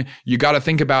then you got to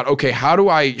think about, okay, how do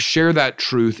I share that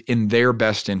truth in their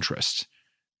best interest?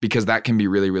 Because that can be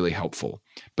really, really helpful.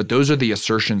 But those are the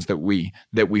assertions that we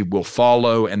will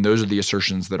follow, and those are the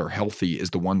assertions that are healthy,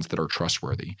 is the ones that are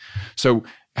trustworthy. So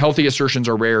healthy assertions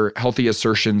are rare, healthy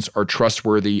assertions are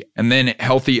trustworthy, and then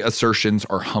healthy assertions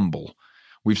are humble.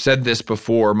 We've said this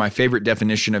before. My favorite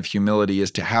definition of humility is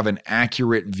to have an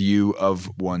accurate view of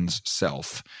one's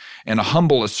self. And a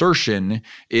humble assertion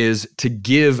is to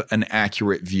give an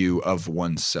accurate view of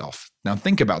oneself. Now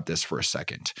think about this for a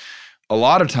second. A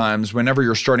lot of times, whenever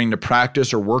you're starting to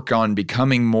practice or work on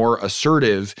becoming more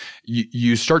assertive,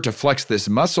 you start to flex this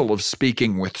muscle of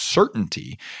speaking with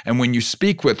certainty. And when you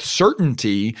speak with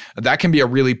certainty, that can be a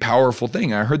really powerful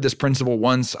thing. I heard this principle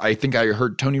once. I think I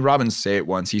heard Tony Robbins say it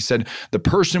once. He said, the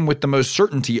person with the most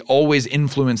certainty always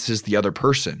influences the other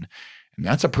person. And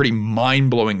that's a pretty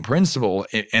mind-blowing principle,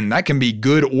 and that can be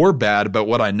good or bad, but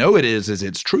what I know it is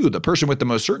it's true. The person with the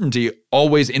most certainty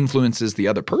always influences the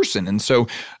other person. And so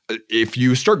if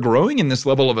you start growing in this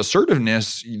level of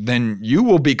assertiveness, then you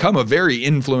will become a very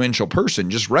influential person.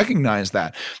 Just recognize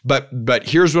that. But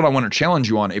here's what I want to challenge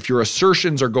you on. If your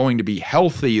assertions are going to be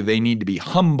healthy, they need to be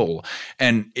humble.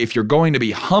 And if you're going to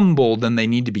be humble, then they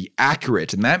need to be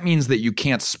accurate. And that means that you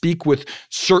can't speak with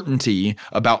certainty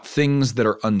about things that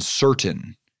are uncertain.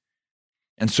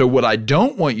 And so what I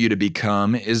don't want you to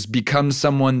become is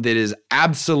someone that is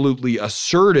absolutely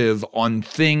assertive on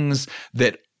things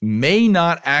that may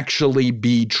not actually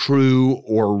be true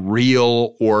or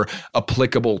real or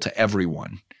applicable to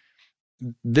everyone.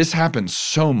 This happens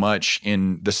so much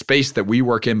in the space that we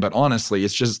work in, but honestly,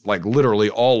 it's just like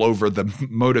literally all over the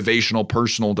motivational,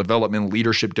 personal development,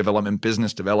 leadership development,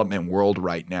 business development world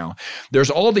right now.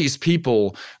 There's all these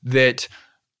people that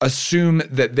assume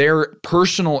that their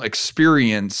personal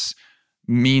experience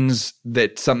means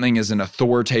that something is an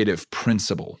authoritative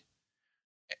principle.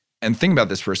 And think about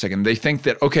this for a second. They think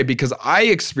that, okay, because I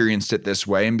experienced it this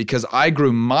way and because I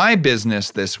grew my business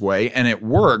this way and it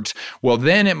worked, well,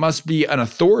 then it must be an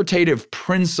authoritative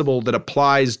principle that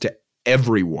applies to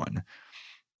everyone.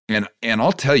 And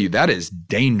I'll tell you, that is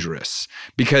dangerous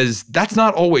because that's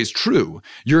not always true.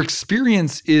 Your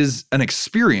experience is an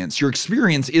experience. Your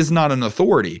experience is not an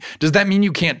authority. Does that mean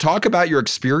you can't talk about your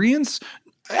experience?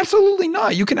 Absolutely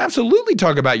not. You can absolutely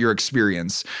talk about your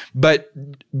experience, but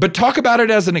talk about it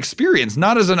as an experience,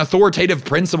 not as an authoritative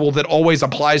principle that always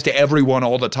applies to everyone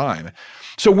all the time.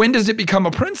 So when does it become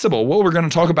a principle? Well, we're going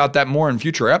to talk about that more in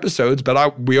future episodes,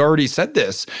 but we already said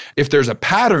this. If there's a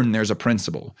pattern, there's a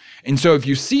principle. And so if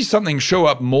you see something show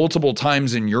up multiple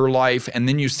times in your life, and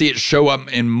then you see it show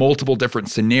up in multiple different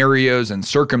scenarios and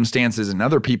circumstances in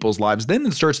other people's lives, then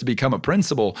it starts to become a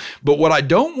principle. But what I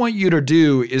don't want you to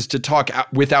do is to talk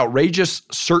with outrageous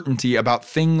certainty about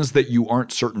things that you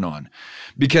aren't certain on.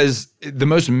 Because the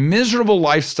most miserable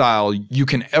lifestyle you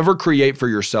can ever create for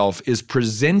yourself is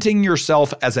presenting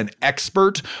yourself as an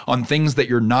expert on things that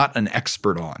you're not an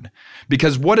expert on.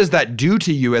 Because what does that do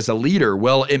to you as a leader?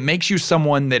 Well, it makes you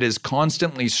someone that is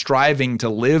constantly striving to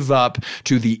live up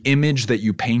to the image that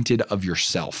you painted of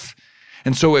yourself.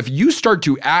 And so if you start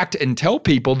to act and tell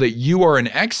people that you are an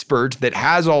expert that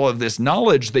has all of this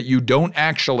knowledge that you don't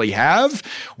actually have,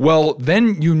 well,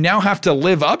 then you now have to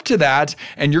live up to that,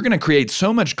 and you're going to create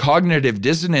so much cognitive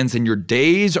dissonance, and your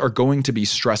days are going to be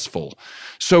stressful.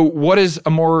 So what is a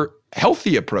more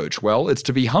healthy approach? Well, it's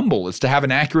to be humble. It's to have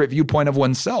an accurate viewpoint of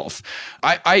oneself.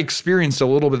 I experienced a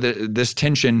little bit of this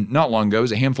tension not long ago. It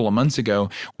was a handful of months ago.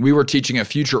 We were teaching a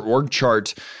future org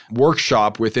chart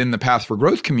workshop within the Path for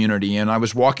Growth community, and I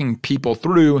was walking people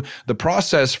through the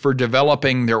process for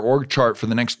developing their org chart for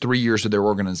the next 3 years of their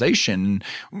organization.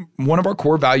 One of our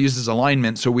core values is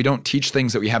alignment, so we don't teach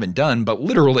things that we haven't done, but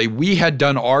literally we had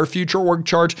done our future org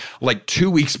chart like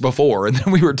 2 weeks before, and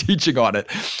then we were teaching on it.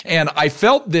 And I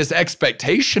felt this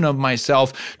expectation of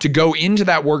myself to go into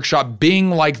that workshop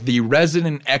being like the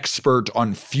resident expert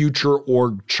on future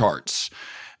org charts.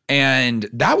 And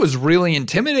that was really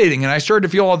intimidating. And I started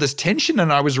to feel all this tension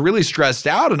and I was really stressed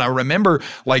out. And I remember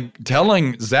like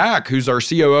telling Zach, who's our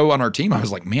COO on our team, I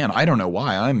was like, man, I don't know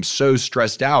why I'm so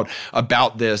stressed out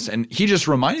about this. And he just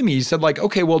reminded me, he said like,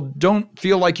 okay, well, don't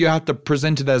feel like you have to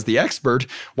present it as the expert.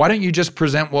 Why don't you just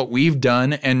present what we've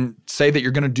done and say that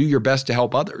you're going to do your best to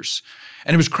help others?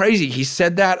 And it was crazy. He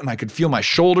said that and I could feel my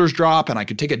shoulders drop and I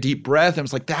could take a deep breath. And I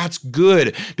was like, that's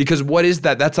good. Because what is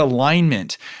that? That's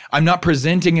alignment. I'm not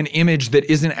presenting an image that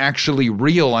isn't actually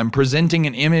real. I'm presenting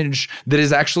an image that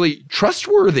is actually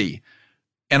trustworthy.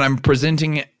 And I'm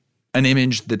presenting an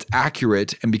image that's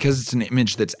accurate. And because it's an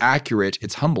image that's accurate,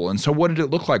 it's humble. And so what did it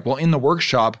look like? Well, in the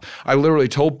workshop, I literally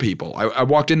told people, I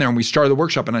walked in there and we started the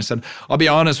workshop and I said, I'll be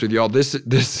honest with y'all,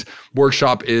 this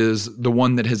workshop is the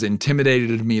one that has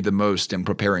intimidated me the most in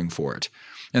preparing for it.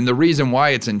 And the reason why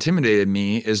it's intimidated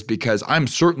me is because I'm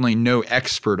certainly no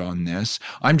expert on this.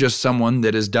 I'm just someone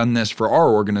that has done this for our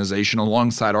organization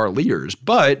alongside our leaders.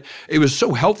 But it was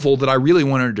so helpful that I really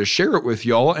wanted to share it with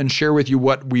y'all and share with you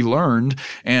what we learned.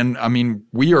 And I mean,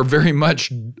 we are very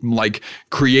much like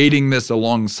creating this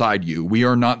alongside you. We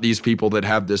are not these people that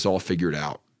have this all figured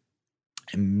out.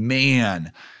 And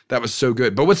man, that was so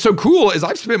good. But what's so cool is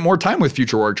I've spent more time with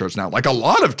future org charts now, like a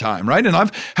lot of time, right? And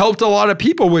I've helped a lot of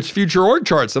people with future org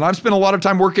charts. And I've spent a lot of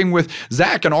time working with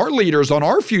Zach and our leaders on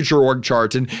our future org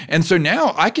chart. And so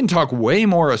now I can talk way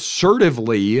more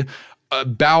assertively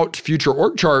about future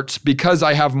org charts because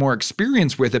I have more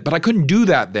experience with it, but I couldn't do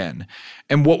that then.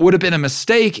 And what would have been a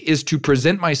mistake is to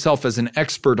present myself as an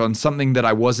expert on something that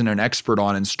I wasn't an expert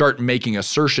on and start making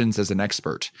assertions as an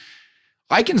expert.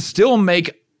 I can still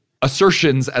make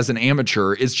assertions as an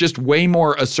amateur. It's just way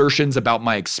more assertions about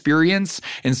my experience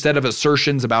instead of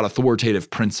assertions about authoritative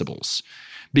principles.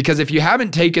 Because if you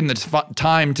haven't taken the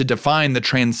time to define the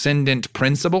transcendent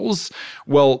principles,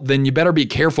 well, then you better be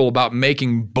careful about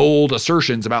making bold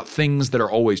assertions about things that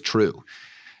are always true.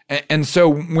 And so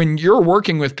when you're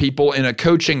working with people in a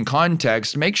coaching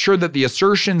context, make sure that the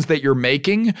assertions that you're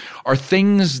making are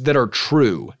things that are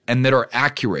true and that are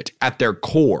accurate at their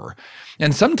core.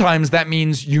 And sometimes that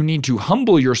means you need to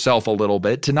humble yourself a little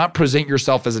bit to not present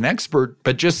yourself as an expert,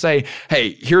 but just say,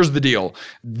 hey, here's the deal.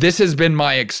 This has been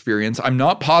my experience. I'm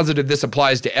not positive this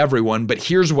applies to everyone, but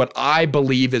here's what I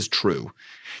believe is true.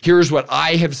 Here's what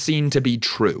I have seen to be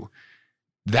true.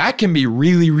 That can be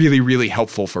really, really, really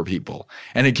helpful for people.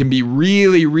 And it can be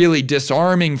really, really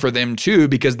disarming for them too,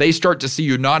 because they start to see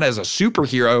you not as a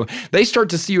superhero. They start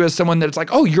to see you as someone that's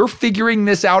like, oh, you're figuring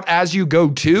this out as you go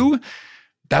too?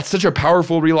 That's such a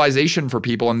powerful realization for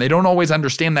people, and they don't always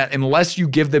understand that unless you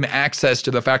give them access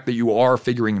to the fact that you are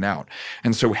figuring it out.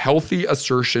 And so healthy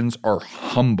assertions are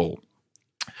humble.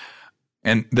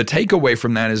 And the takeaway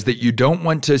from that is that you don't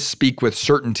want to speak with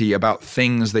certainty about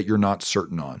things that you're not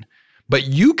certain on. But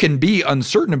you can be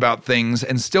uncertain about things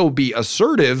and still be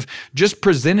assertive. Just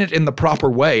present it in the proper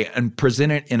way and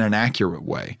present it in an accurate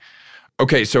way.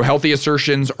 Okay, so healthy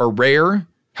assertions are rare.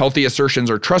 Healthy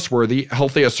assertions are trustworthy,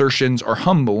 healthy assertions are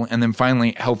humble, and then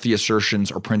finally, healthy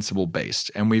assertions are principle-based.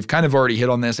 And we've kind of already hit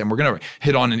on this, and we're going to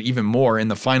hit on it even more in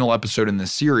the final episode in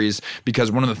this series,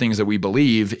 because one of the things that we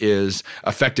believe is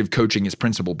effective coaching is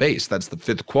principle-based. That's the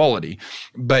fifth quality.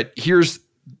 But here's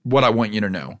what I want you to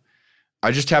know.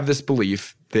 I just have this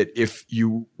belief that if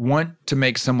you want to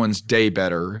make someone's day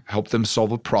better, help them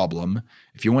solve a problem.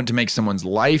 If you want to make someone's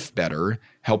life better,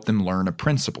 help them learn a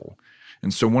principle.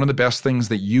 And so one of the best things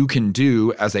that you can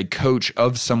do as a coach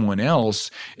of someone else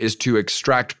is to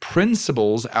extract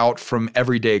principles out from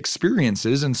everyday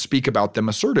experiences and speak about them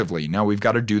assertively. Now, we've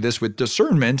got to do this with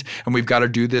discernment, and we've got to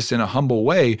do this in a humble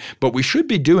way, but we should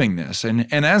be doing this. And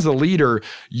as a leader,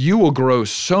 you will grow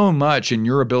so much in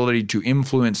your ability to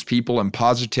influence people and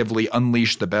positively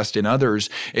unleash the best in others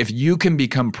if you can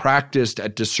become practiced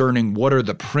at discerning what are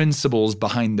the principles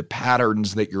behind the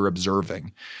patterns that you're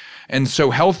observing. And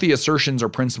so healthy assertions are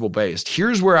principle-based.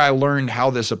 Here's where I learned how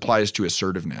this applies to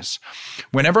assertiveness.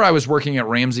 Whenever I was working at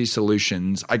Ramsey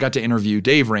Solutions, I got to interview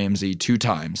Dave Ramsey 2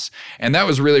 times. And that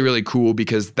was really, really cool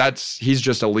because he's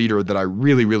just a leader that I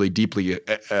really, really deeply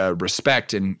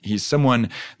respect. And he's someone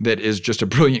that is just a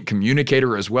brilliant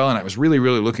communicator as well. And I was really,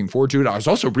 really looking forward to it. I was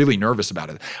also really nervous about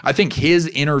it. I think his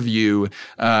interview,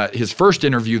 his first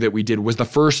interview that we did was the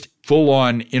first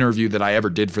full-on interview that I ever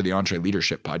did for the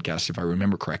EntreLeadership podcast, if I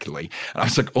remember correctly. And I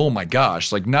was like, oh my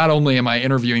gosh, like not only am I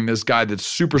interviewing this guy that's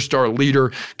superstar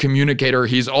leader, communicator,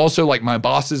 he's also like my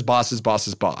boss's boss's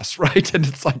boss's boss, right? And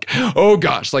it's like, oh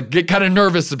gosh, like get kind of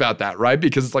nervous about that, right?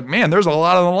 Because it's like, man, there's a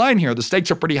lot on the line here. The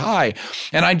stakes are pretty high.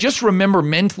 And I just remember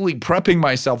mentally prepping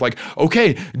myself like,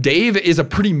 okay, Dave is a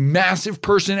pretty massive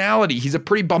personality. He's a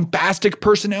pretty bombastic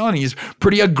personality. He's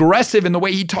pretty aggressive in the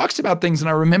way he talks about things. And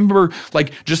I remember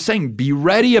like just saying, be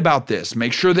ready about this.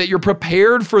 Make sure that you're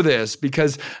prepared for this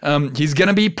because he's going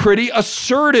to be pretty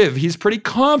assertive. He's pretty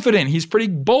confident. He's pretty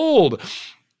bold.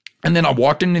 And then I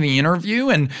walked into the interview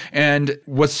and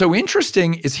what's so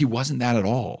interesting is he wasn't that at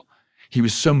all. He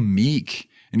was so meek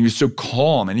And he was so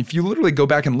calm. And if you literally go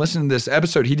back and listen to this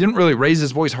episode, he didn't really raise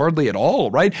his voice hardly at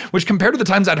all, right? Which compared to the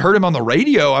times I'd heard him on the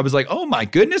radio, I was like, oh my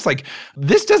goodness, like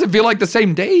this doesn't feel like the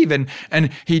same Dave. And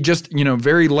he just,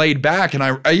 very laid back. And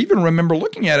I even remember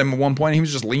looking at him at one point, he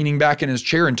was just leaning back in his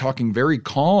chair and talking very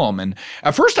calm. And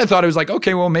at first I thought it was like,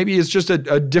 okay, well, maybe it's just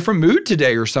a different mood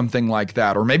today or something like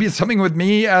that. Or maybe it's something with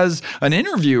me as an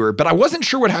interviewer, but I wasn't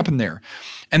sure what happened there.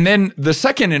 And then the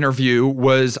second interview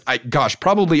was,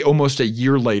 probably almost a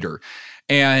year later.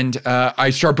 And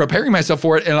I started preparing myself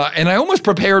for it. And I almost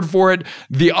prepared for it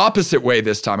the opposite way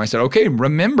this time. I said, okay,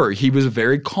 remember, he was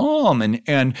very calm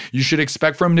and you should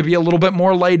expect for him to be a little bit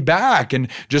more laid back. And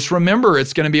just remember,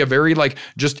 it's going to be a very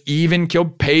just even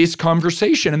pace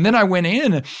conversation. And then I went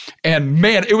in and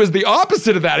man, it was the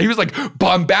opposite of that. He was like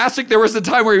bombastic. There was a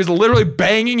time where he was literally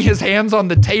banging his hands on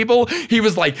the table. He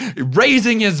was like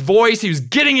raising his voice. He was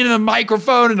getting into the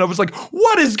microphone. And I was like,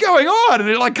 what is going on? And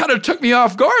it kind of took me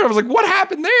off guard. I was like, what happened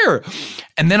there?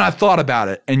 And then I thought about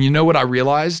it. And you know what I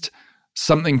realized?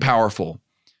 Something powerful.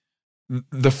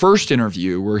 The first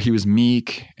interview where he was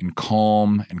meek and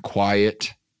calm and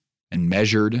quiet and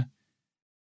measured,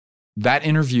 that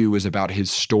interview was about his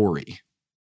story.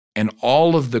 And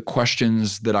all of the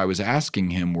questions that I was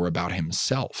asking him were about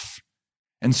himself.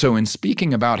 And so in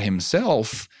speaking about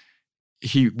himself,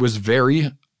 he was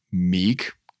very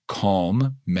meek,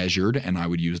 calm, measured, and I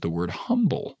would use the word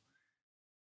humble.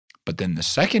 But then the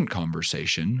second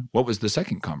conversation, what was the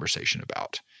second conversation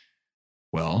about?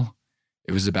 Well,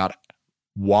 it was about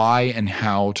why and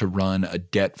how to run a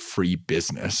debt-free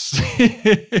business.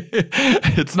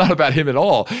 It's not about him at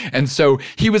all. And so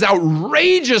he was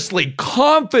outrageously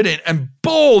confident and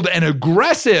bold and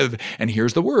aggressive. And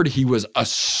here's the word, he was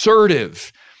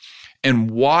assertive.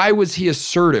 And why was he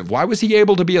assertive? Why was he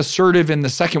able to be assertive in the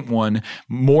second one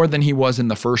more than he was in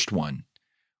the first one?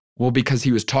 Well, because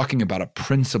he was talking about a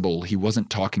principle, he wasn't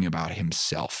talking about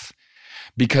himself.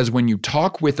 Because when you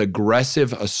talk with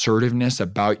aggressive assertiveness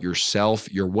about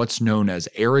yourself, you're what's known as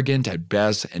arrogant at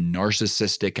best and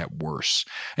narcissistic at worst.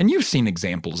 And you've seen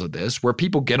examples of this where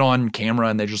people get on camera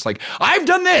and they're just like, I've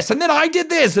done this, and then I did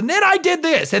this, and then I did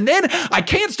this, and then I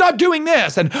can't stop doing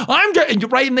this, and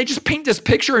right, and they just paint this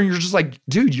picture and you're just like,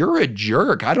 dude, you're a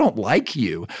jerk. I don't like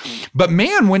you. But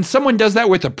man, when someone does that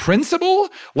with a principle,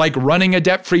 like running a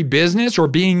debt-free business or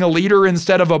being a leader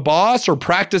instead of a boss or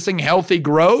practicing healthy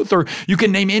growth, or you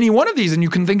can name any one of these and you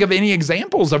can think of any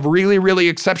examples of really, really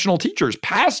exceptional teachers.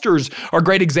 Pastors are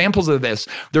great examples of this.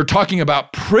 They're talking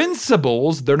about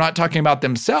principles. They're not talking about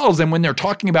themselves. And when they're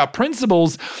talking about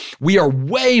principles, we are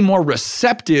way more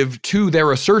receptive to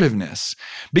their assertiveness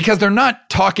because they're not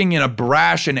talking in a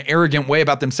brash and arrogant way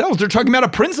about themselves. They're talking about a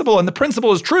principle, and the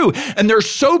principle is true. And they're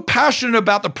so passionate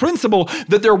about the principle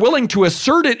that they're willing to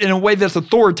assert it in a way that's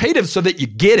authoritative so that you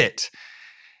get it.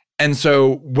 And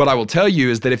so what I will tell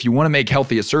you is that if you want to make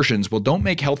healthy assertions, well, don't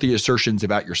make healthy assertions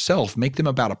about yourself. Make them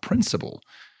about a principle.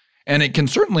 And it can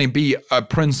certainly be a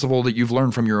principle that you've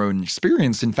learned from your own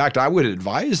experience. In fact, I would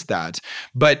advise that.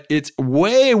 But it's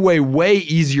way, way, way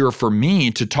easier for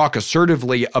me to talk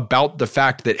assertively about the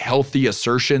fact that healthy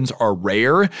assertions are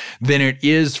rare than it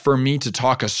is for me to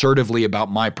talk assertively about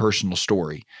my personal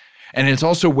story. And it's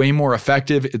also way more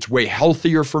effective, it's way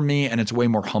healthier for me, and it's way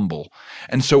more humble.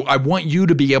 And so I want you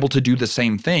to be able to do the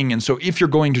same thing. And so if you're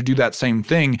going to do that same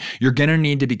thing, you're going to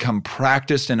need to become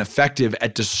practiced and effective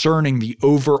at discerning the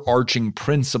overarching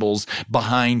principles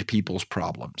behind people's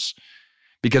problems.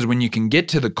 Because when you can get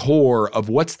to the core of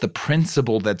what's the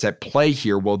principle that's at play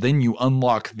here, well, then you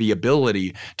unlock the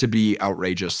ability to be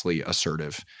outrageously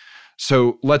assertive.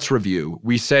 So let's review.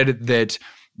 We said that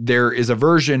there is a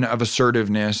version of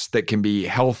assertiveness that can be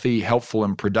healthy, helpful,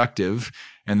 and productive.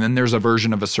 And then there's a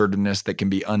version of assertiveness that can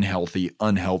be unhealthy,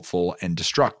 unhelpful, and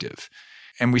destructive.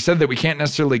 And we said that we can't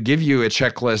necessarily give you a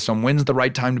checklist on when's the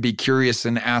right time to be curious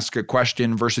and ask a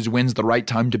question versus when's the right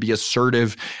time to be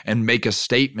assertive and make a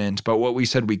statement. But what we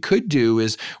said we could do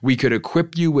is we could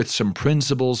equip you with some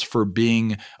principles for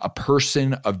being a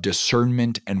person of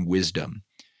discernment and wisdom.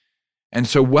 And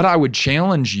so what I would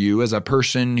challenge you as a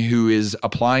person who is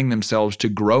applying themselves to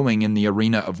growing in the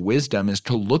arena of wisdom is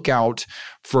to look out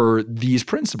for these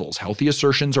principles. Healthy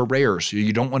assertions are rare, so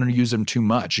you don't want to use them too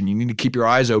much. And you need to keep your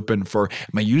eyes open for,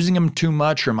 am I using them too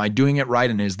much or am I doing it right?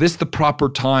 And is this the proper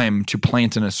time to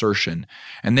plant an assertion?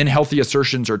 And then healthy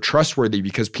assertions are trustworthy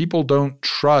because people don't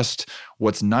trust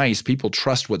what's nice. People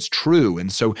trust what's true.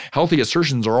 And so healthy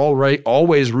assertions are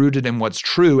always rooted in what's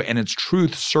true, and it's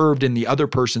truth served in the other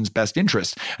person's best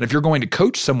interest. And if you're going to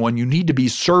coach someone, you need to be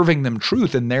serving them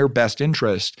truth in their best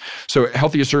interest. So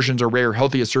healthy assertions are rare,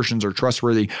 healthy assertions are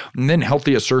trustworthy, and then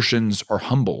healthy assertions are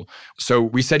humble. So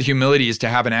we said humility is to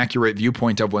have an accurate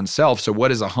viewpoint of oneself. So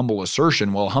what is a humble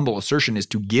assertion? Well, a humble assertion is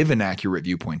to give an accurate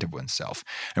viewpoint of oneself.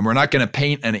 And we're not going to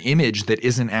paint an image that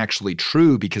isn't actually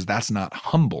true, because that's not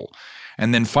humble.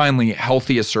 And then finally,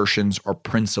 healthy assertions are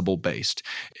principle-based.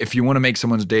 If you want to make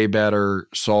someone's day better,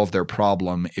 solve their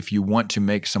problem. If you want to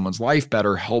make someone's life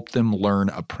better, help them learn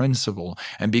a principle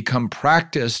and become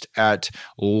practiced at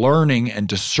learning and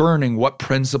discerning what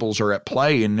principles are at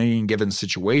play in any given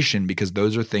situation, because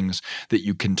those are things that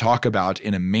you can talk about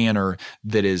in a manner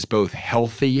that is both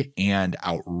healthy and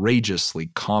outrageously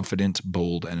confident,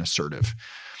 bold, and assertive.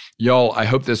 Y'all, I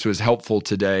hope this was helpful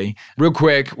today. Real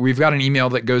quick, we've got an email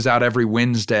that goes out every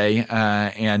Wednesday,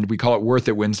 and we call it Worth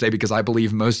It Wednesday because I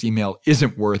believe most email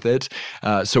isn't worth it.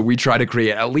 So we try to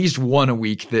create at least one a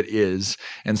week that is.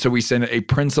 And so we send a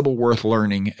principle worth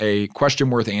learning, a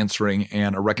question worth answering,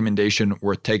 and a recommendation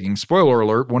worth taking. Spoiler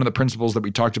alert, one of the principles that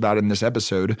we talked about in this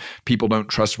episode, people don't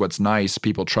trust what's nice,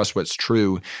 people trust what's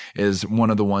true, is one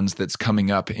of the ones that's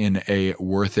coming up in a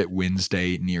Worth It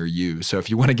Wednesday near you. So if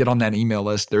you want to get on that email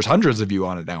list, there's hundreds of you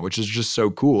on it now, which is just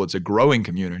so cool. It's a growing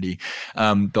community.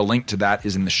 The link to that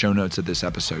is in the show notes of this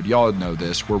episode. Y'all know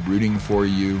this. We're rooting for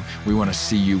you. We want to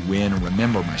see you win.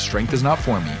 Remember, my strength is not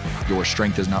for me. Your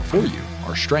strength is not for you.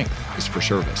 Our strength is for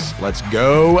service. Let's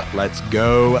go. Let's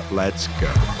go. Let's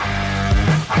go.